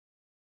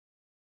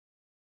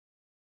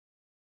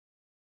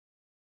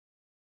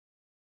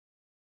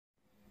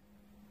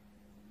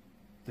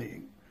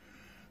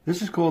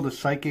This is called a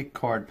psychic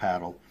card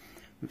paddle.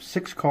 We have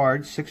 6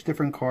 cards, 6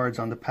 different cards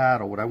on the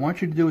paddle. What I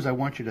want you to do is I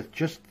want you to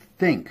just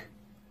think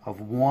of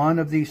one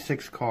of these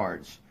 6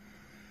 cards.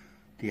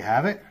 Do you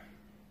have it?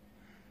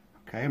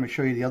 Okay, I'm going to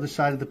show you the other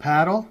side of the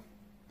paddle.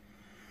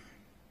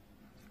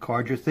 The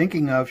card you're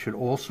thinking of should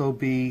also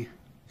be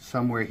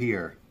somewhere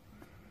here.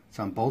 It's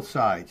on both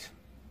sides.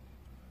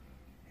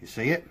 You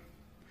see it?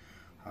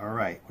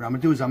 Alright, what I'm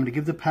going to do is I'm going to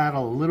give the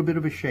paddle a little bit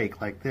of a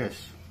shake like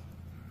this.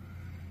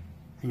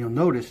 And you'll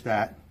notice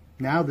that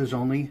now there's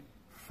only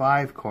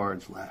 5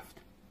 cards left.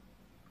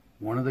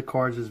 One of the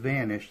cards has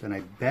vanished, and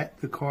I bet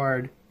the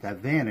card that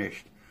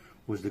vanished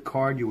was the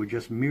card you were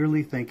just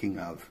merely thinking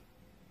of.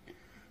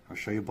 I'll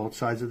show you both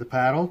sides of the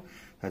paddle.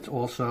 That's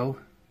also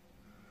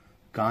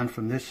gone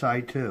from this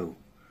side too.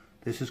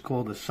 This is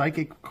called a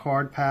psychic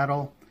card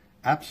paddle.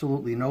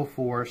 Absolutely no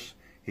force.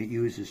 It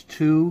uses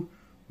 2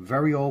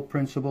 very old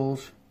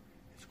principles.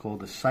 It's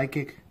called a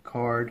psychic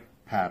card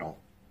paddle.